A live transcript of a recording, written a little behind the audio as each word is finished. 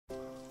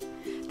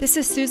This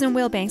is Susan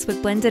Wilbanks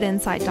with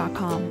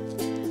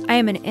blendedinsight.com. I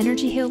am an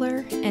energy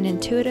healer, an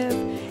intuitive,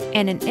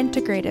 and an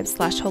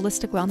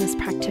integrative/holistic wellness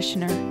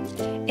practitioner.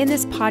 In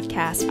this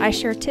podcast, I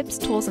share tips,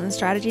 tools, and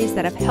strategies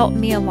that have helped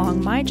me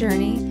along my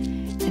journey,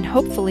 and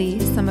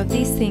hopefully some of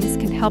these things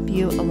can help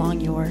you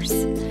along yours.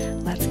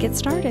 Let's get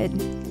started.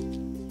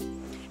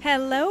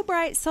 Hello,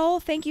 bright soul.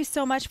 Thank you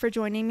so much for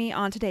joining me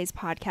on today's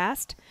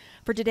podcast.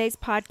 For today's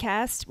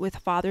podcast, with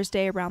Father's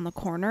Day around the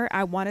corner,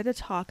 I wanted to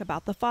talk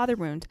about the father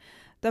wound.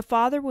 The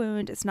father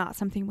wound is not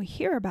something we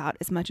hear about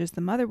as much as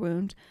the mother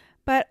wound,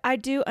 but I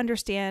do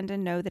understand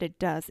and know that it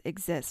does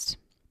exist.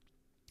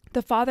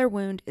 The father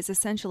wound is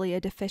essentially a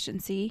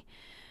deficiency,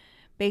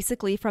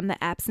 basically from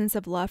the absence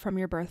of love from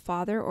your birth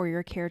father or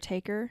your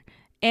caretaker,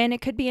 and it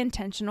could be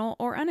intentional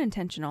or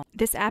unintentional.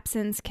 This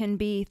absence can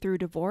be through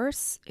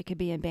divorce, it could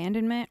be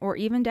abandonment, or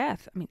even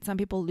death. Some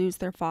people lose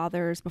their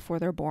fathers before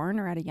they're born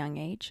or at a young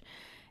age,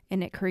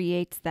 and it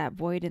creates that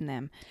void in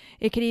them.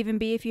 It could even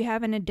be if you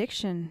have an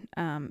addiction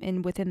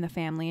within the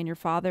family and your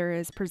father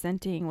is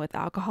presenting with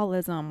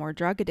alcoholism or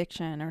drug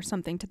addiction or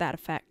something to that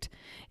effect.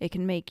 It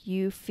can make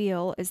you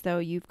feel as though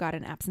you've got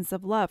an absence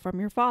of love from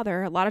your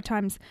father. A lot of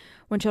times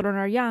when children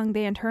are young,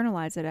 they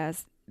internalize it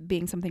as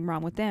being something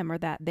wrong with them or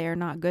that they're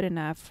not good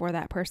enough for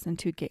that person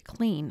to get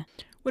clean,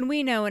 when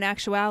we know in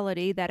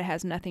actuality that it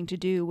has nothing to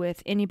do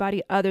with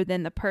anybody other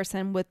than the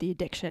person with the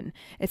addiction.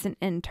 It's an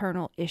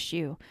internal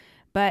issue.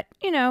 But,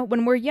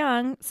 when we're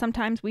young,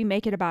 sometimes we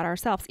make it about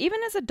ourselves. Even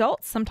as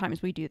adults,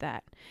 sometimes we do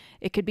that.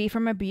 It could be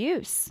from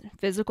abuse,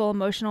 physical,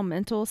 emotional,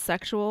 mental,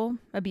 sexual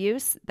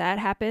abuse. That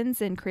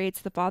happens and creates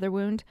the father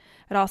wound.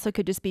 It also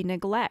could just be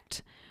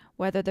neglect,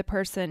 whether the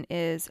person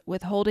is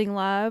withholding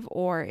love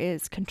or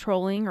is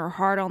controlling or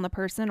hard on the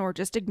person or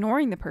just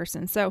ignoring the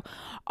person. So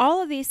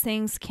all of these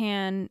things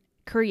can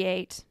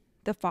create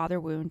the father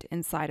wound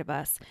inside of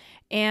us.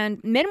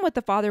 And men with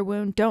the father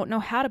wound don't know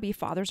how to be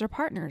fathers or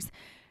partners.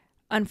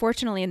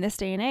 Unfortunately, in this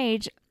day and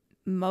age,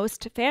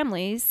 most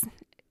families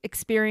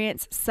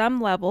experience some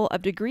level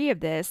of degree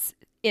of this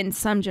in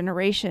some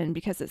generation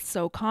because it's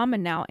so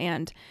common now.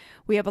 And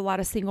we have a lot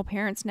of single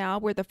parents now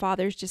where the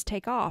fathers just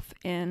take off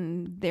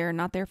and they're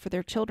not there for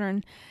their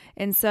children.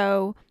 And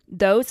so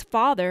those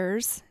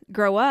fathers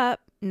grow up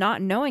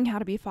not knowing how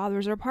to be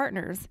fathers or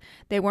partners.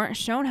 They weren't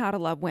shown how to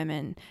love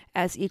women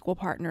as equal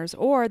partners,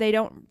 or they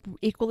don't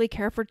equally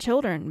care for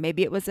children.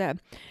 Maybe it was a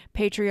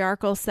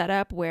patriarchal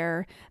setup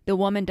where the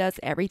woman does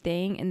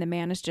everything and the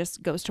man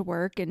just goes to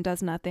work and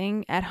does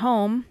nothing at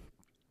home.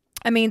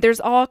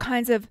 There's all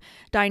kinds of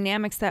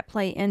dynamics that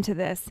play into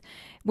this.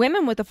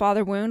 Women with a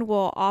father wound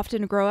will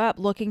often grow up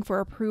looking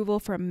for approval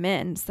from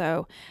men.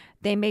 So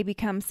they may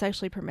become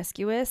sexually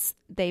promiscuous.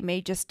 They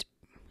may just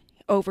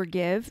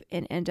overgive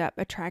and end up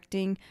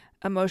attracting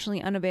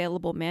emotionally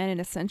unavailable men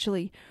and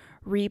essentially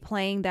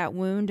replaying that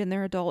wound in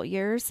their adult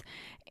years.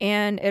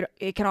 And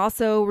it can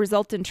also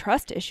result in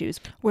trust issues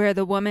where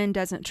the woman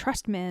doesn't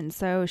trust men.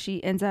 So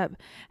she ends up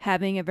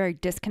having a very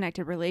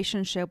disconnected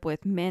relationship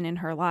with men in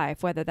her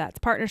life, whether that's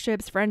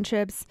partnerships,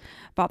 friendships,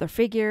 father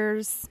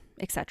figures,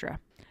 etc.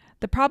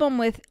 The problem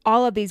with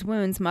all of these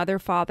wounds, mother,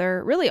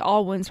 father, really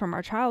all wounds from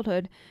our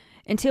childhood,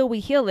 until we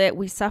heal it,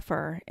 we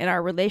suffer, and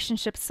our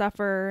relationships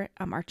suffer,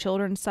 our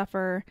children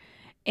suffer.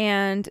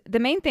 And the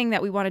main thing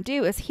that we want to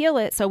do is heal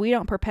it so we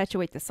don't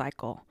perpetuate the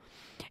cycle.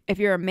 If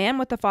you're a man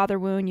with a father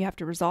wound, you have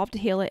to resolve to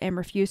heal it and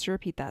refuse to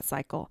repeat that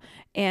cycle.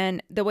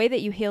 And the way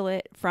that you heal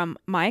it, from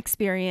my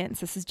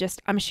experience,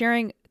 I'm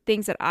sharing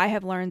things that I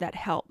have learned that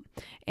help.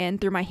 And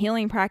through my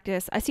healing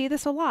practice, I see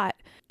this a lot.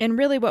 And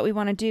really what we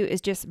want to do is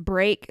just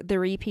break the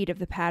repeat of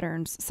the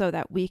patterns so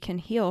that we can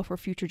heal for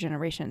future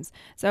generations.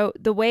 So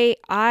the way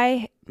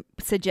I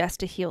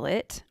suggest to heal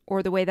it,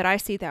 or the way that I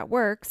see that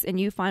works, and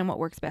you find what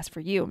works best for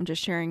you, I'm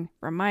just sharing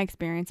from my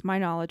experience, my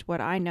knowledge,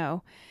 what I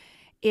know,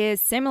 is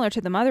similar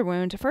to the mother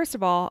wound. First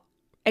of all,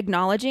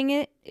 acknowledging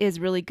it is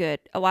really good.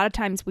 A lot of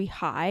times we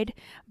hide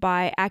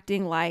by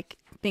acting like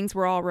things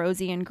were all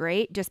rosy and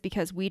great just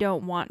because we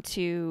don't want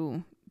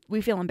to,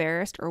 we feel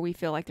embarrassed or we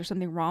feel like there's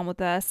something wrong with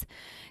us.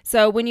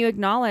 So when you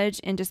acknowledge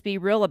and just be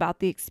real about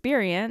the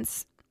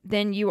experience,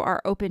 then you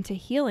are open to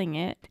healing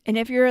it. And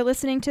if you're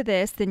listening to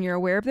this, then you're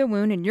aware of the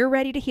wound and you're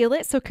ready to heal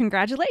it. So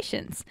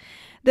congratulations.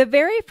 The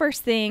very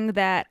first thing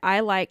that I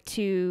like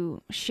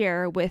to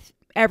share with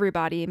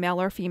everybody, male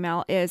or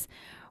female, is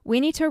we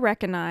need to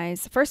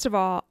recognize, first of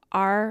all,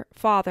 our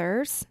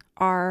fathers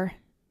are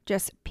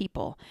just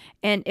people.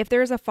 And if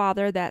there's a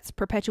father that's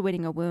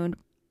perpetuating a wound,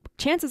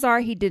 chances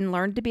are he didn't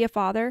learn to be a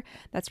father.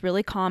 That's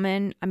really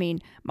common.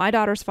 My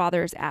daughter's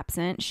father is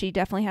absent. She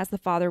definitely has the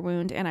father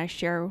wound, and I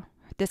share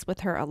this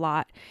with her a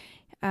lot.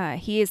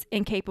 He is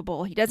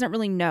incapable. He doesn't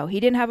really know. He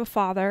didn't have a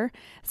father.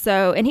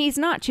 And he's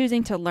not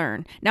choosing to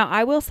learn. Now,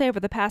 I will say over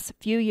the past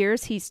few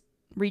years, he's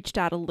reached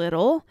out a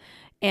little.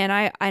 And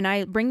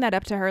I bring that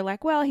up to her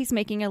like, well, he's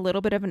making a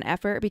little bit of an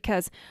effort,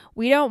 because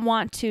we don't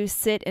want to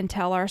sit and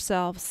tell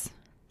ourselves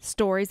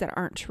stories that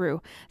aren't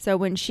true. So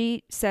when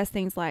she says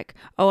things like,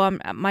 oh,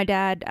 my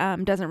dad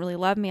doesn't really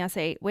love me, I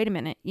say, wait a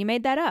minute, you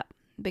made that up.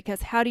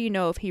 because how do you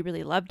know if he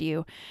really loved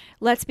you?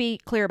 Let's be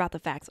clear about the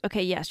facts.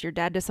 Okay, yes, your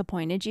dad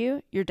disappointed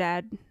you. Your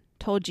dad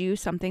told you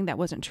something that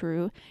wasn't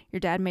true. Your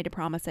dad made a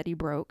promise that he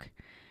broke.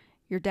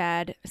 Your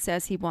dad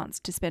says he wants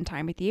to spend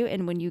time with you,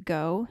 and when you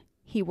go,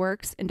 he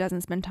works and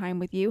doesn't spend time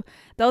with you.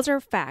 Those are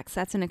facts.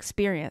 That's an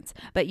experience.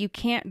 But you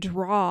can't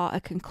draw a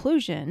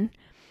conclusion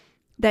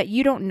that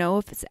you don't know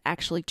if it's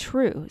actually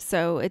true.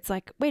 So it's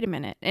like, wait a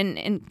minute.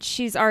 And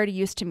she's already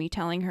used to me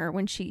telling her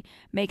when she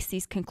makes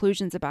these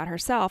conclusions about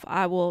herself,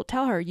 I will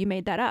tell her, you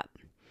made that up.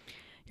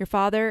 Your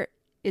father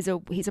he's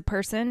a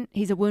person.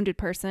 He's a wounded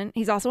person.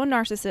 He's also a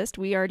narcissist.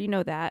 We already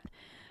know that.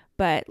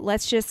 But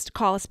let's just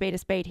call a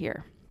spade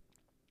here.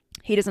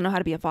 He doesn't know how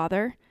to be a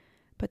father,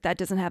 but that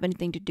doesn't have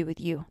anything to do with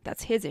you.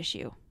 That's his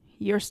issue.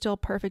 You're still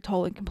perfect,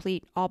 whole, and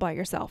complete all by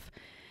yourself.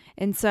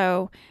 And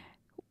so,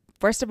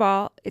 first of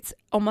all, it's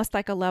almost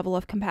like a level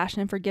of compassion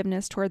and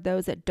forgiveness toward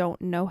those that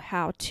don't know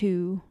how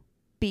to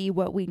be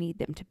what we need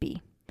them to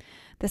be.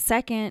 The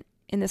second,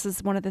 and this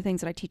is one of the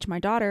things that I teach my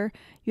daughter,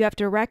 you have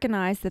to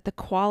recognize that the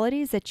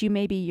qualities that you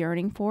may be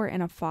yearning for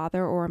in a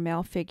father or a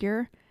male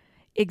figure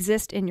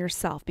exist in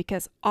yourself,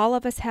 because all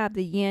of us have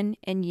the yin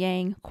and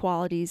yang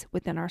qualities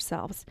within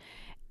ourselves.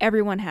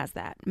 Everyone has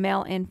that,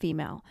 male and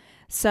female.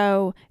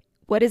 So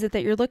what is it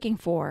that you're looking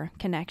for?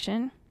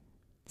 Connection.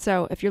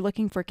 So if you're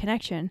looking for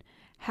connection,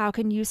 how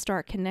can you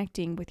start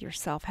connecting with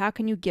yourself? How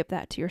can you give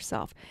that to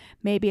yourself?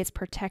 Maybe it's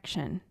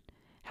protection.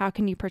 How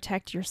can you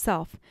protect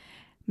yourself?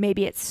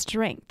 Maybe it's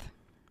strength.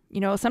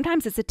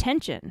 Sometimes it's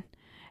attention.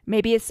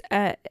 Maybe it's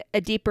a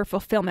deeper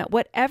fulfillment.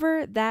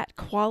 Whatever that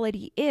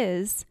quality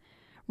is,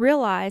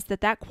 realize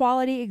that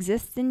quality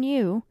exists in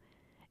you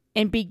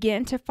and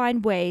begin to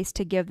find ways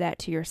to give that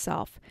to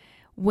yourself.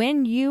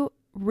 When you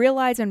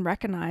realize and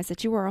recognize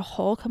that you are a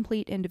whole,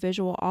 complete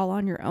individual all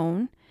on your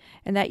own,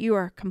 and that you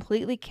are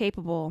completely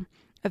capable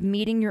of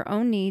meeting your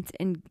own needs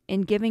and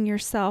giving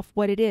yourself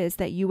what it is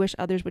that you wish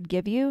others would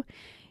give you,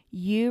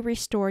 you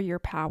restore your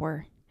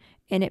power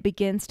and it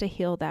begins to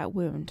heal that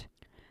wound.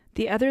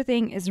 The other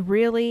thing is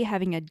really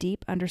having a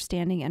deep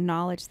understanding and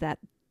knowledge that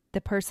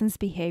the person's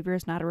behavior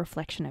is not a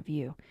reflection of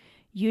you.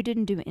 You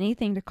didn't do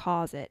anything to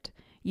cause it.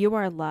 You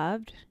are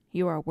loved,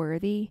 you are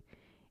worthy,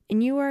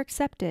 and you are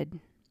accepted.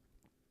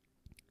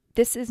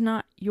 This is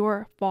not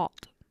your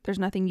fault. There's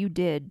nothing you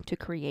did to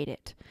create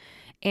it.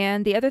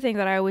 And the other thing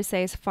that I always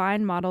say is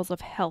find models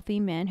of healthy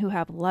men who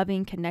have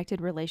loving, connected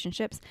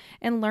relationships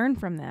and learn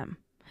from them.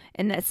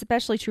 And that's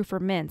especially true for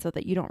men so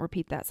that you don't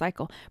repeat that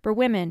cycle. For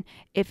women,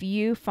 if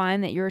you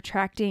find that you're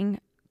attracting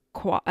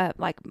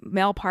like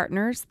male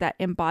partners that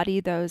embody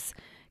those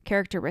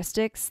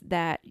characteristics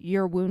that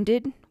you're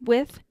wounded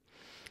with,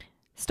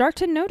 start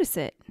to notice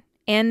it.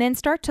 And then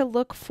start to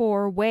look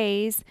for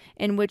ways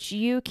in which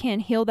you can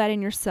heal that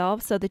in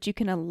yourself so that you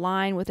can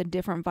align with a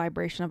different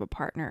vibration of a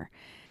partner.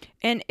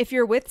 And if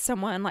you're with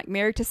someone, like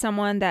married to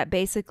someone that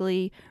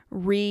basically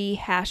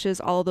rehashes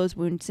all of those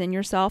wounds in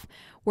yourself,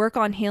 work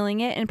on healing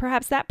it, and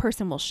perhaps that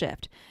person will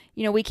shift.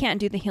 We can't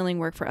do the healing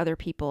work for other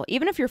people.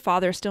 Even if your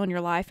father is still in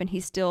your life and he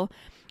still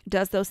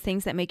does those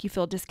things that make you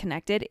feel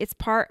disconnected, it's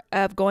part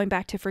of going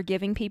back to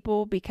forgiving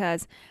people,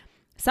 because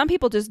some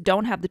people just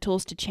don't have the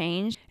tools to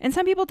change, and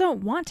some people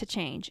don't want to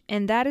change,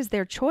 and that is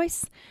their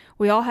choice.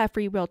 We all have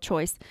free will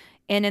choice.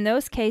 And in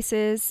those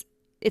cases,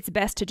 it's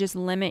best to just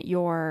limit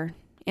your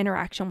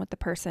interaction with the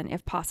person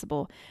if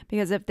possible,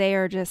 because if they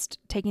are just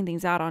taking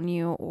things out on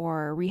you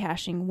or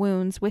rehashing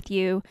wounds with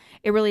you,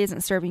 it really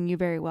isn't serving you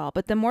very well.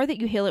 But the more that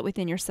you heal it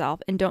within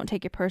yourself and don't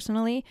take it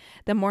personally,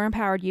 the more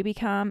empowered you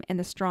become and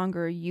the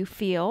stronger you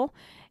feel,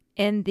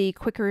 and the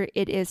quicker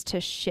it is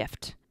to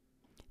shift.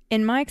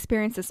 In my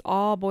experience, this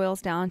all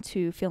boils down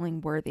to feeling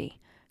worthy.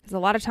 Because a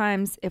lot of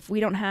times, if we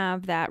don't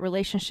have that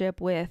relationship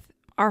with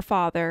our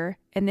father,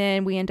 and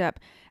then we end up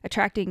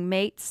attracting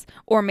mates,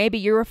 or maybe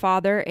you're a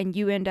father and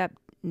you end up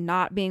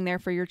not being there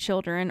for your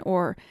children,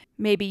 or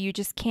maybe you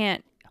just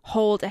can't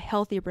hold a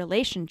healthy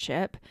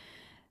relationship,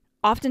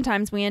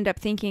 oftentimes we end up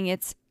thinking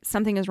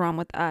something is wrong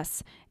with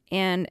us.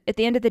 And at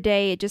the end of the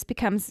day, it just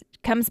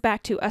comes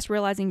back to us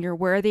realizing you're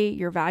worthy,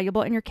 you're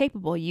valuable, and you're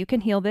capable. You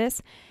can heal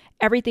this.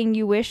 Everything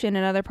you wish in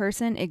another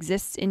person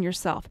exists in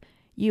yourself.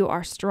 You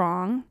are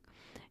strong.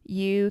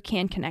 You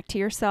can connect to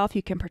yourself.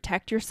 You can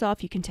protect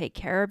yourself. You can take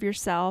care of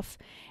yourself.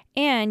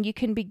 And you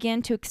can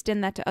begin to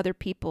extend that to other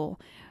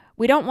people.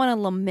 We don't want to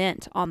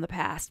lament on the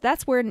past.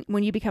 That's when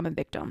you become a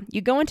victim.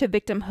 You go into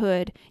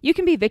victimhood. You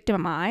can be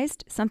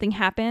victimized. Something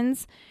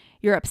happens.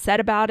 You're upset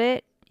about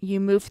it.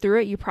 You move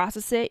through it. You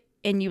process it.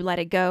 And you let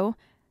it go.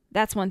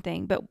 That's one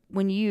thing. But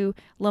when you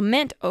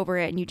lament over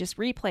it and you just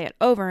replay it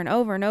over and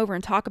over and over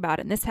and talk about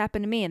it, and this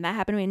happened to me and that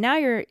happened to me, now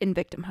you're in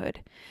victimhood.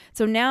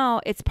 So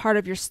now it's part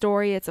of your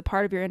story. It's a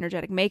part of your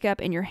energetic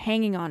makeup and you're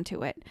hanging on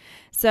to it.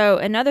 So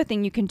another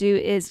thing you can do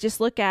is just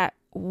look at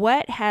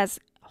what has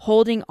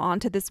holding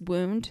on to this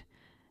wound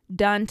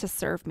done to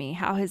serve me.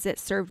 How has it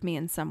served me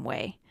in some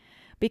way?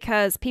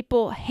 Because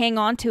people hang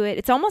on to it.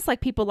 It's almost like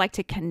people like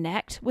to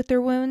connect with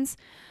their wounds.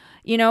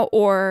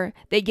 or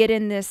they get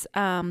in this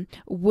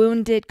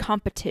wounded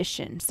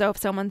competition. So if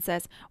someone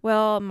says,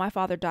 well, my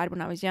father died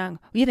when I was young,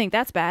 you think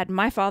that's bad.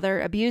 My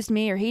father abused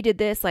me, or he did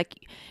this.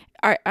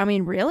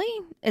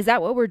 Really? Is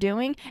that what we're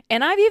doing?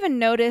 And I've even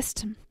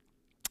noticed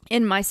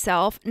in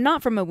myself,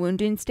 not from a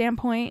wounding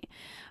standpoint,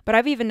 but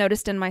I've even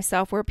noticed in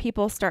myself where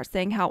people start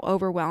saying how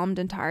overwhelmed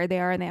and tired they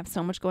are and they have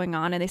so much going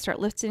on, and they start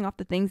listing off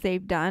the things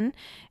they've done.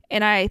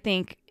 And I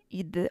think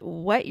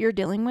what you're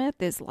dealing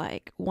with is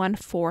like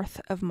 1/4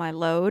 of my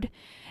load.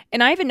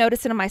 And I even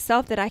notice it in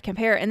myself that I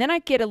compare, and then I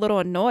get a little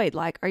annoyed,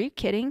 like, are you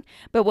kidding?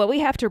 But what we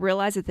have to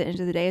realize at the end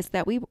of the day is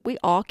that we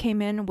all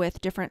came in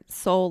with different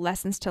soul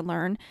lessons to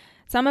learn.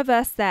 Some of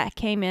us that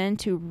came in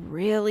to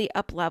really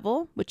up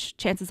level, which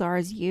chances are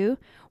is you,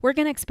 we're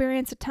going to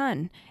experience a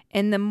ton.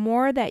 And the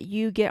more that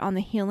you get on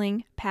the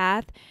healing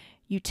path,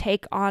 you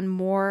take on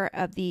more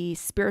of the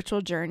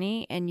spiritual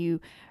journey, and you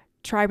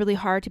try really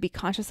hard to be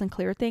conscious and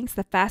clear things,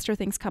 the faster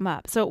things come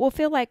up. So it will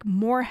feel like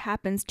more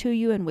happens to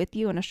you and with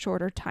you in a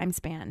shorter time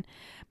span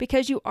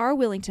because you are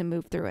willing to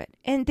move through it.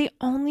 And the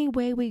only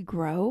way we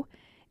grow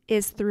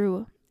is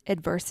through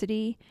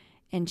adversity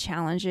and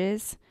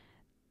challenges.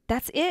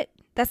 That's it.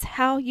 That's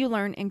how you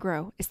learn and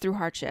grow, is through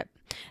hardship.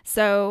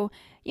 So,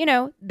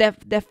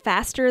 the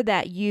faster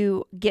that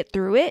you get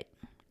through it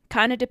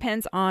kind of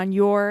depends on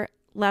your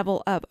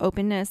level of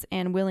openness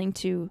and willing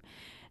to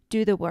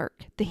do the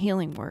work, the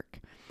healing work.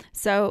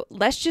 So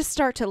let's just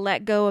start to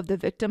let go of the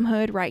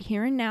victimhood right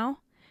here and now.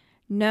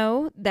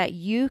 Know that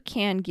you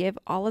can give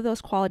all of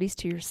those qualities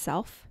to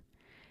yourself.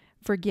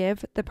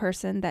 Forgive the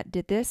person that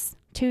did this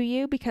to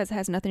you because it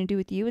has nothing to do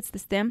with you. It's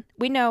them.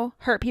 We know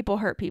hurt people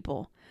hurt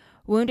people.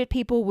 Wounded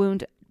people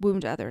wound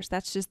others.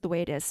 That's just the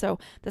way it is. So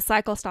the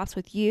cycle stops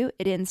with you.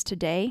 It ends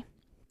today.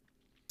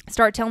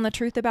 Start telling the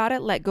truth about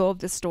it. Let go of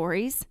the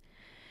stories.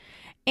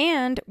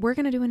 And we're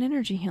going to do an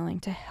energy healing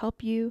to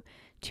help you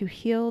to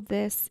heal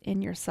this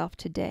in yourself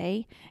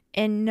today,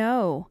 and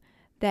know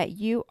that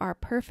you are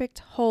perfect,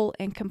 whole,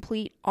 and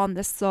complete on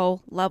the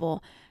soul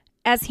level.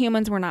 As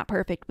humans, we're not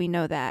perfect. We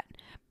know that.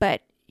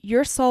 But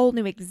your soul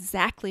knew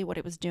exactly what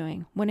it was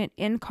doing when it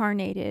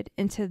incarnated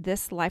into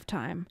this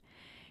lifetime.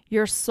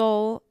 Your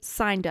soul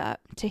signed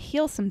up to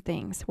heal some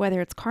things,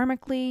 whether it's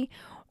karmically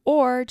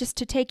or just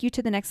to take you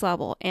to the next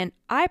level. And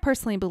I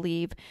personally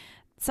believe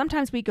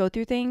sometimes we go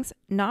through things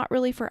not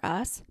really for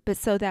us, but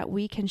so that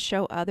we can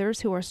show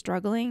others who are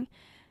struggling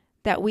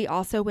that we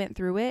also went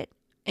through it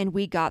and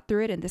we got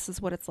through it, and this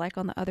is what it's like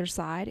on the other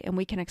side, and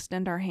we can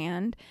extend our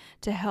hand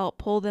to help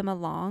pull them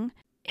along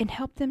and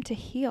help them to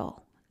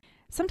heal.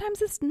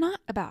 Sometimes it's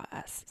not about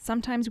us.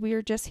 Sometimes we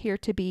are just here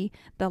to be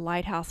the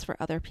lighthouse for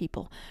other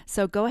people.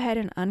 So go ahead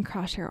and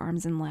uncross your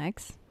arms and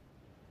legs.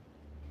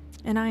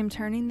 And I am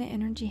turning the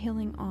energy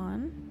healing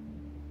on.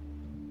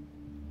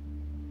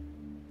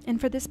 And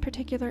for this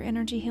particular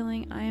energy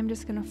healing, I am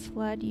just going to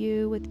flood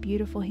you with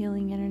beautiful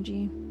healing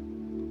energy.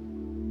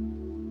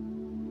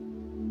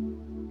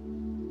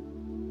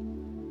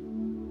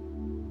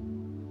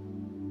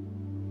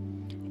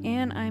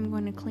 And I'm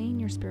going to clean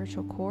your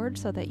spiritual cord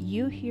so that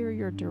you hear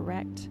your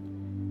direct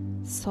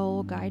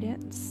soul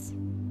guidance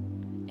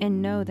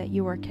and know that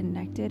you are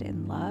connected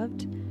and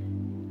loved.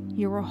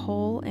 You are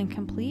whole and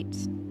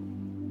complete.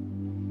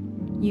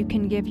 You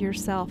can give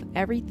yourself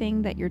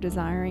everything that you're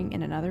desiring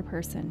in another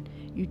person.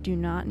 You do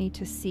not need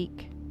to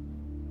seek.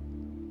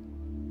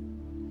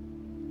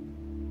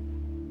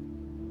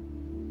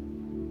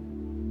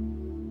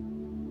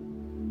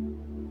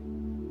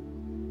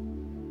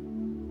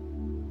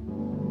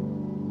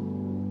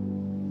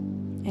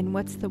 And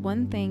what's the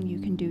one thing you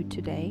can do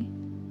today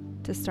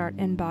to start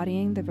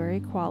embodying the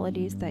very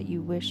qualities that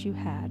you wish you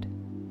had?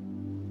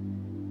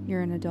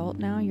 You're an adult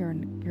now, you're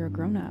a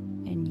grown-up,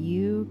 and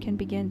you can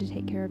begin to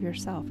take care of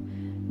yourself.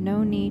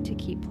 No need to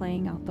keep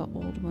playing out the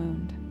old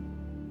wound.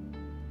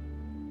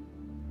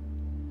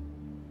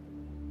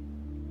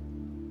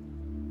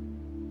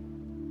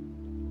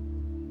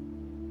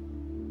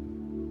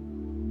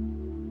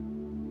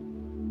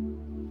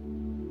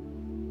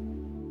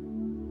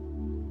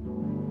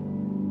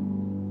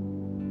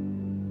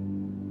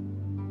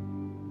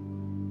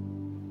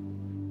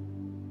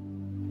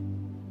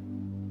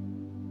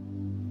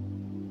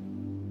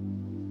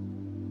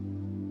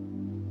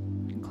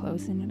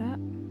 Closing it up.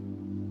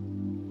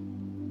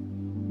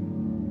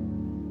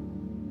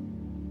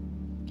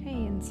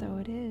 Okay, and so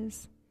it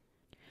is.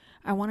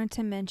 I wanted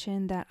to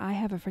mention that I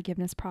have a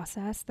forgiveness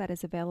process that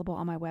is available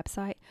on my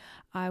website.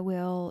 I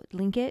will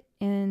link it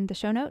in the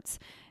show notes.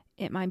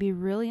 It might be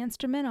really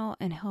instrumental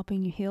in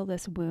helping you heal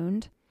this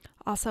wound.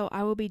 Also,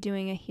 I will be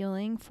doing a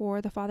healing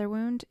for the father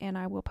wound, and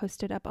I will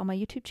post it up on my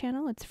YouTube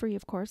channel. It's free,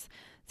 of course.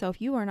 So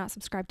if you are not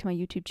subscribed to my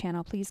YouTube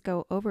channel, please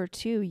go over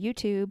to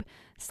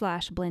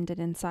YouTube/Blended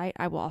Insight.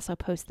 I will also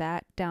post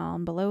that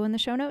down below in the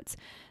show notes.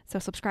 So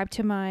subscribe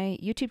to my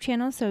YouTube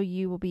channel so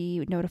you will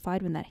be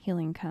notified when that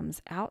healing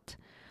comes out.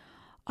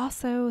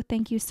 Also,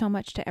 thank you so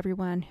much to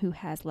everyone who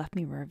has left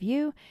me a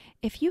review.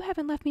 If you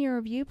haven't left me a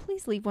review,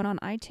 please leave one on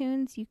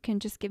iTunes. You can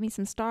just give me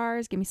some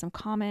stars, give me some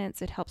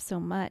comments. It helps so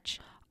much.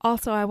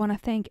 Also, I want to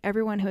thank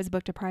everyone who has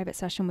booked a private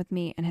session with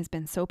me and has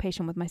been so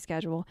patient with my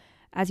schedule.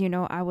 As you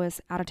know, I was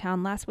out of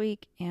town last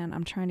week and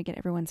I'm trying to get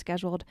everyone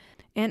scheduled.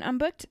 And I'm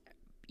booked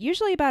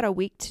usually about a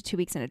week to 2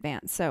 weeks in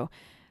advance. So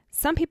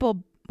some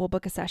people will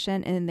book a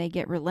session and they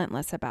get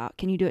relentless about,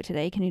 can you do it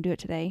today? Can you do it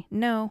today?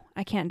 No,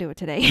 I can't do it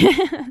today.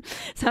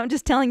 So I'm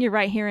just telling you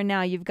right here and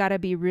now, you've got to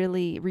be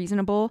really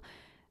reasonable.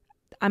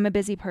 I'm a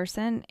busy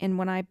person, and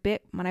when I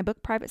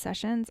book private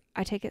sessions,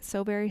 I take it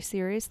so very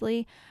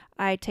seriously.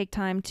 I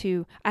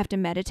have to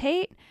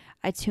meditate.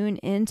 I tune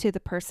into the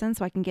person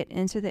so I can get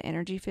into the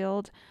energy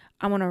field.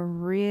 I want to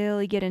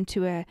really get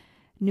into a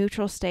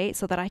neutral state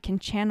so that I can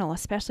channel,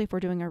 especially if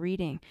we're doing a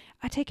reading.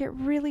 I take it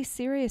really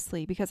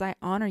seriously because I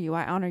honor you.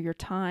 I honor your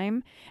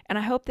time, and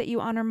I hope that you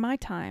honor my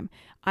time.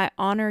 I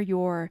honor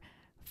your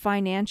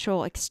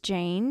financial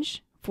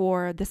exchange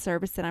for the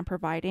service that I'm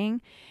providing.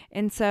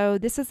 And so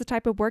this is the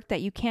type of work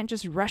that you can't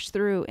just rush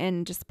through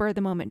and just spur of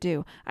the moment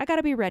do. I got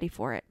to be ready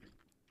for it.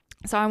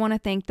 So I want to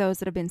thank those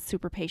that have been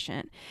super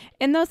patient.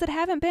 And those that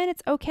haven't been,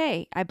 it's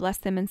okay. I bless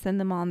them and send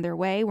them on their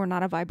way. We're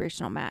not a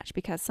vibrational match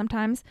because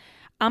sometimes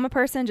I'm a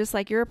person just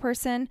like you're a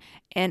person,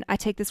 and I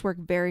take this work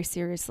very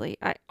seriously.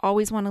 I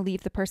always want to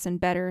leave the person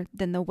better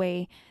than the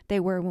way they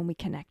were when we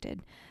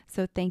connected.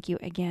 So thank you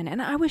again. And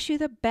I wish you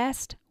the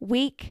best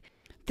week.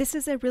 This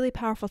is a really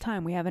powerful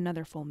time. We have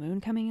another full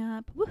moon coming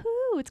up.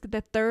 Woohoo! It's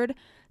the third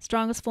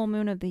strongest full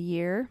moon of the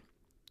year.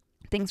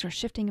 Things are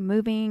shifting and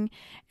moving,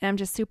 and I'm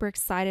just super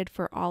excited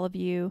for all of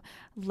you.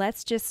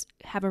 Let's just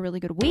have a really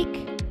good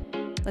week.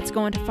 Let's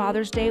go into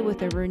Father's Day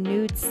with a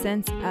renewed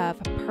sense of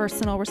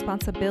personal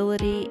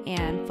responsibility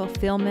and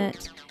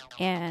fulfillment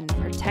and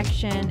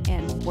protection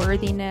and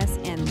worthiness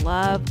and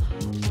love.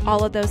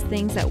 All of those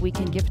things that we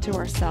can give to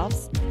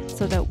ourselves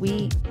so that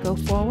we go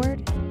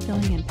forward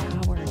feeling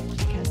empowered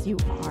because you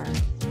are.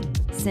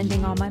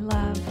 Sending all my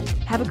love.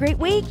 Have a great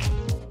week.